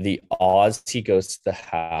 the odds he goes to the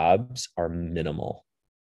Habs are minimal.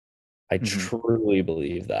 I truly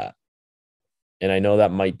believe that. And I know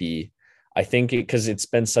that might be, I think because it's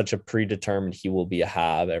been such a predetermined he will be a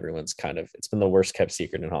Hab. Everyone's it's been the worst kept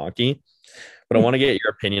secret in hockey. But I want to get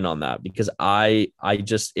your opinion on that, because I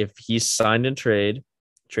just, if he's signed and traded,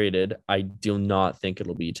 I do not think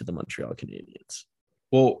it'll be to the Montreal Canadiens.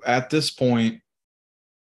 Well, at this point,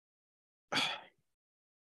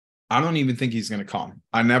 I don't even think he's going to come.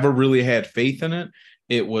 I never really had faith in it.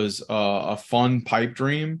 It was a fun pipe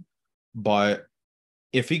dream, but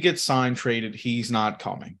if he gets signed, traded, he's not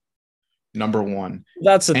coming. Number one.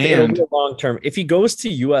 That's the thing. It'll be a long term. If he goes to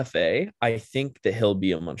UFA, I think that he'll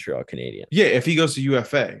be a Montreal Canadian. Yeah, if he goes to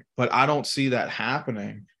UFA, but I don't see that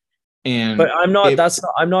happening. But I'm not.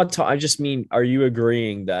 I just mean, are you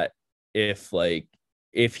agreeing that if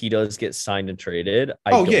he does get signed and traded?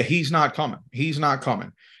 He's not coming. He's not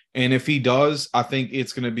coming. And if he does, I think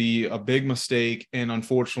it's going to be a big mistake. And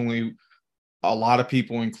unfortunately, a lot of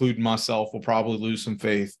people, including myself, will probably lose some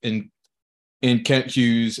faith in Kent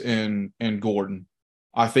Hughes and Gordon.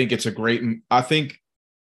 I think it'd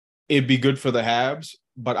be good for the Habs,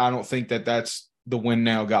 but I don't think that that's the win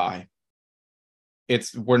now guy.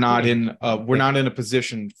 We're not in a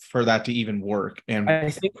position for that to even work. And I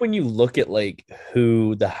think when you look at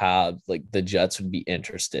who the Habs, the Jets would be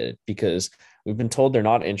interested, because we've been told they're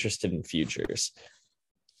not interested in futures.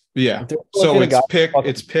 Yeah. So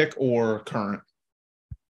it's pick or current.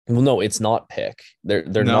 Well, no, it's not pick. They're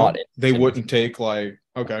No, not. they wouldn't take like,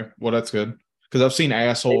 okay, well, that's good. Because I've seen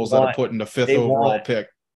assholes that are putting the fifth They overall want pick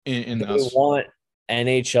in they this. want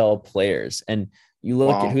NHL players, and you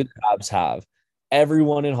look at Wow. who the Habs have.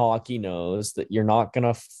 Everyone in hockey knows that you're not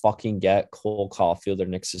gonna fucking get Cole Caulfield or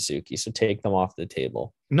Nick Suzuki, so take them off the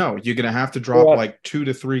table. No, you're gonna have to drop like 2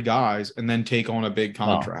 to 3 guys and then take on a big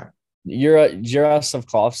contract.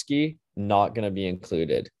 Jurasovkovsky not going to be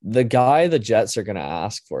included. The guy the Jets are going to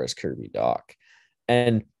ask for is Kirby Dach.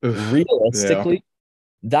 And realistically,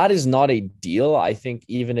 that is not a deal. I think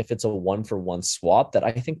even if it's a 1-for-1 swap, that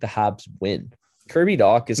I think the Habs win. Kirby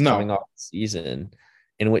Dach is coming off a season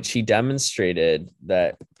in which he demonstrated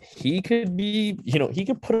that he could be, he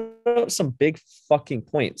could put up some big fucking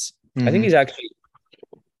points. Mm-hmm. I think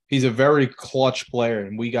he's a very clutch player,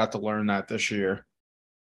 and we got to learn that this year.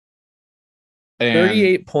 And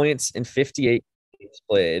 38 points in 58 games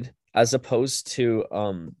played, as opposed to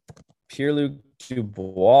Pierre-Luc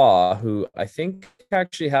Dubois, who I think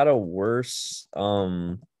actually had a worse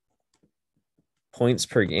points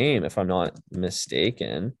per game, if I'm not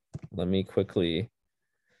mistaken. Let me quickly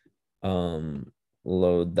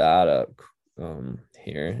load that up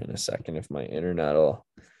here in a second if my internet will.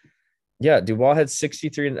 Yeah, Dubois had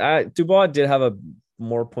 63. Dubois did have a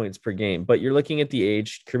more points per game, but you're looking at the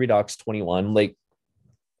age. Kirby Dach's 21. Like,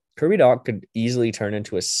 Kirby Dach could easily turn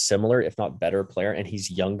into a similar, if not better player, and he's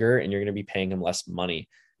younger, and you're going to be paying him less money.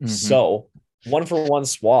 Mm-hmm. So 1-for-1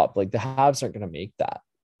 swap, like the Habs aren't going to make that.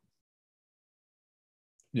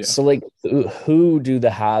 Yeah. So like, who do the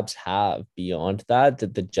Habs have beyond that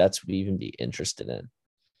the Jets would even be interested in?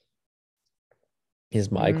 Is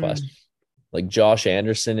my question. Like Josh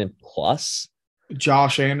Anderson and plus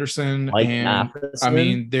Josh Anderson, Mike and Matheson. I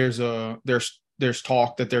mean, there's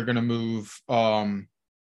talk that they're going to move. Why am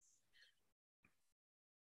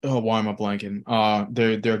I blanking?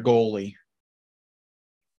 Their goalie.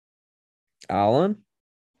 Allen?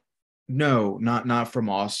 No, not from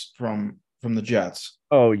us. From the Jets.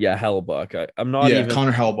 Oh yeah, Hellbuck. I'm not even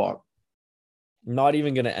Connor Hellbuck. Not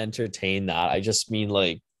even going to entertain that. I just mean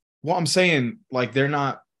like. Well, I'm saying like they're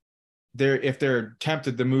not. If they're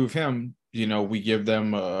tempted to move him, we give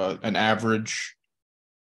them an average.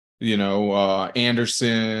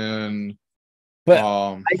 Anderson. But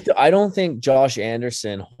I don't think Josh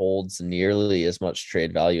Anderson holds nearly as much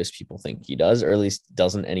trade value as people think he does, or at least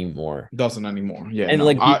doesn't anymore. Yeah. And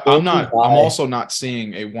I'm also not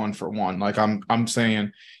seeing a 1-for-1. Like I'm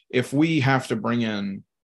saying, if we have to bring in,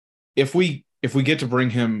 if we get to bring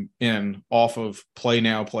him in off of play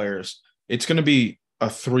now players, it's going to be a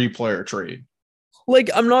 3-player trade.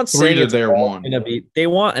 Like, I'm not saying it's their one. They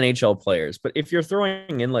want NHL players, but if you're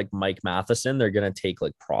throwing in like Mike Matheson, they're gonna take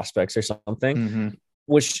like prospects or something. Mm-hmm.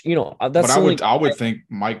 Which that's. But I would think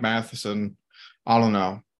Mike Matheson. I don't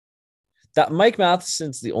know. That Mike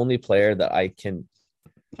Matheson's the only player that I think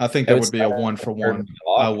that would be a 1-for-1.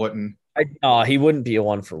 I wouldn't. He wouldn't be a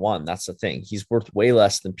 1-for-1. That's the thing. He's worth way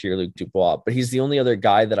less than Pierre-Luc Dubois, but he's the only other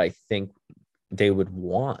guy that I think they would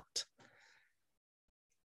want.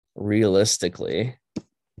 Realistically.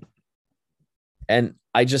 And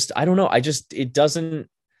I don't know. It doesn't,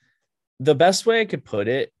 the best way I could put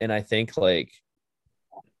it, and I think like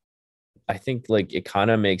it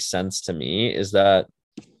kind of makes sense to me, is that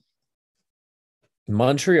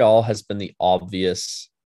Montreal has been the obvious,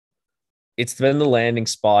 it's been the landing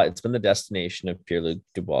spot, it's been the destination of Pierre-Luc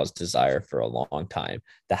Dubois' desire for a long time.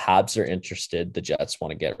 The Habs are interested. The Jets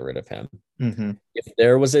want to get rid of him. Mm-hmm. If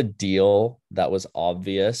there was a deal that was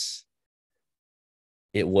obvious,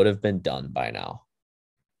 it would have been done by now.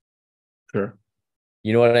 Sure.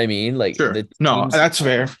 You know what I mean? Like, sure. No, that's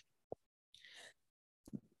fair.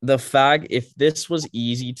 The fact, if this was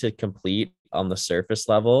easy to complete on the surface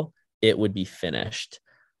level, it would be finished.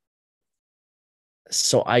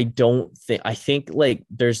 So I think like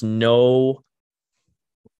there's no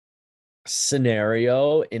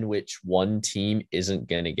scenario in which one team isn't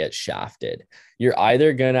going to get shafted. You're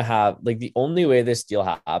either going to have, like, the only way this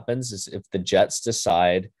deal happens is if the Jets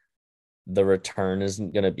decide the return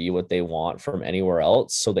isn't going to be what they want from anywhere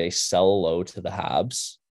else, so they sell low to the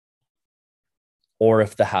Habs, or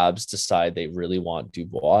if the Habs decide they really want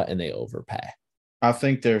Dubois and they overpay. I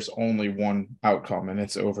think there's only one outcome, and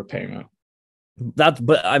it's overpayment.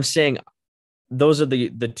 But I'm saying those are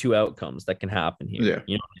the two outcomes that can happen here. Yeah.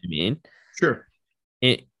 You know what I mean? Sure.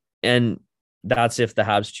 And that's if the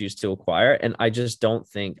Habs choose to acquire. And I just don't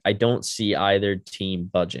see either team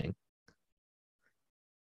budging.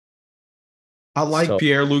 I like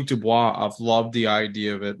Pierre-Luc Dubois. I've loved the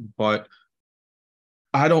idea of it, but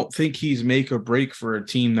I don't think he's make or break for a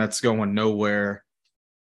team that's going nowhere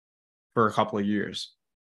for a couple of years.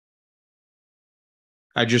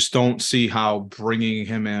 I just don't see how bringing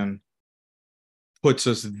him in puts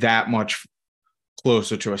us that much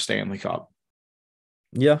closer to a Stanley Cup.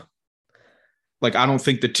 Yeah. Like, I don't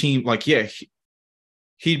think the team, like, yeah,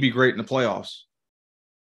 he'd be great in the playoffs,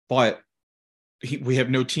 but we have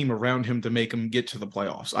no team around him to make him get to the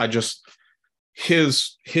playoffs.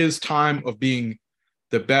 His time of being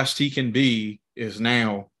the best he can be is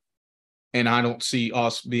now. And I don't see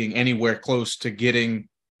us being anywhere close to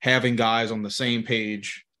having guys on the same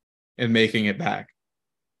page and making it back.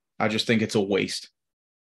 I just think it's a waste.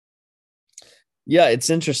 Yeah, it's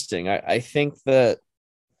interesting. I think that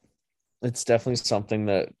it's definitely something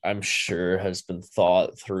that I'm sure has been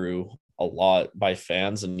thought through a lot by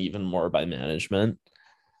fans and even more by management.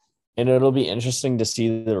 And it'll be interesting to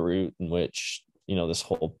see the route in which, this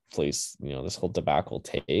whole place, this whole debacle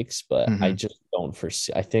takes. But I just don't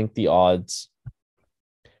foresee. I think the odds,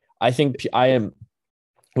 I am,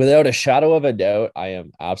 without a shadow of a doubt, I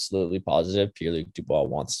am absolutely positive Pierre-Luc Dubois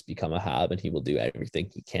wants to become a Hab, and he will do everything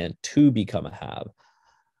he can to become a Hab.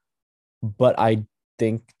 But I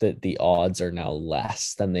think that the odds are now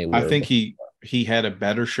less than they were. I think he had a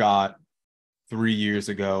better shot 3 years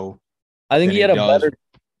ago. I think he had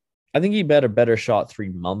a better shot 3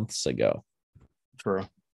 months ago. True.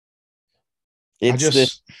 I don't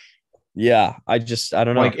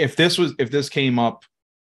know. Like, if this came up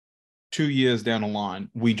 2 years down the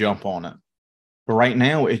line, we jump on it. But right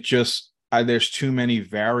now, it just there's too many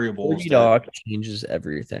variables. Doc changes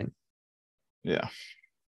everything. Yeah,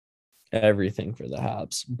 everything for the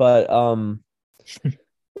Habs. But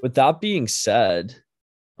with that being said,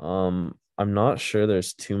 I'm not sure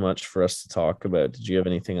there's too much for us to talk about. Did you have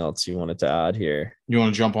anything else you wanted to add here? You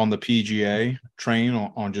want to jump on the PGA train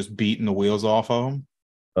on just beating the wheels off of them?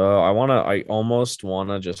 I almost want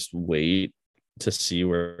to just wait to see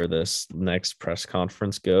where this next press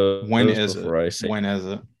conference goes. When is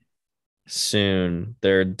it? Soon.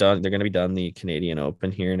 They're done. They're going to be done the Canadian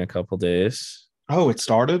Open here in a couple days. Oh, it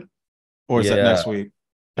started? Or is that next week?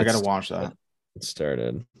 I got to watch that. It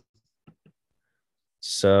started.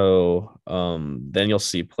 So then you'll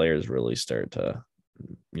see players really start to,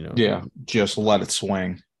 just let it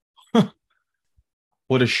swing.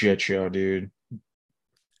 What a shit show, dude.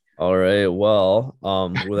 All right. Well,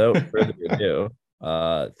 without further ado,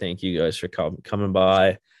 thank you guys for coming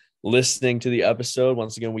by, listening to the episode.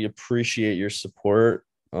 Once again, we appreciate your support.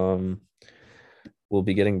 We'll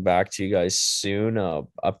be getting back to you guys soon,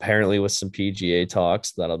 apparently with some PGA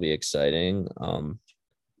talks. That'll be exciting.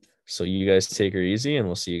 So you guys take her easy, and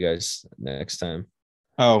we'll see you guys next time.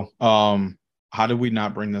 Oh, how did we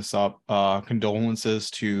not bring this up? Condolences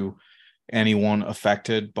to anyone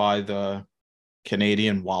affected by the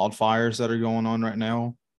Canadian wildfires that are going on right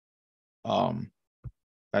now.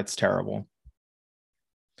 That's terrible.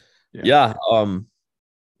 Yeah.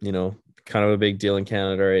 Kind of a big deal in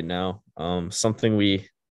Canada right now. Something we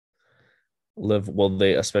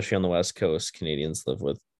they especially on the West Coast, Canadians live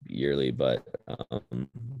with yearly, but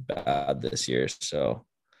bad this year. So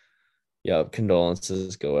yeah,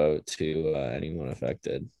 condolences go out to anyone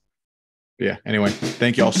affected. Yeah. Anyway,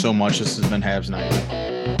 thank you all so much. This has been Habs Night.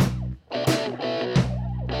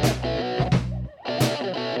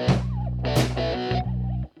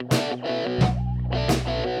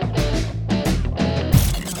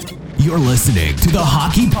 You're listening to the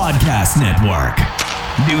Hockey Podcast Network.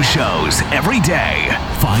 New shows every day.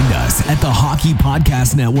 Find us at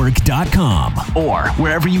thehockeypodcastnetwork.com or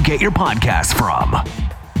wherever you get your podcasts from.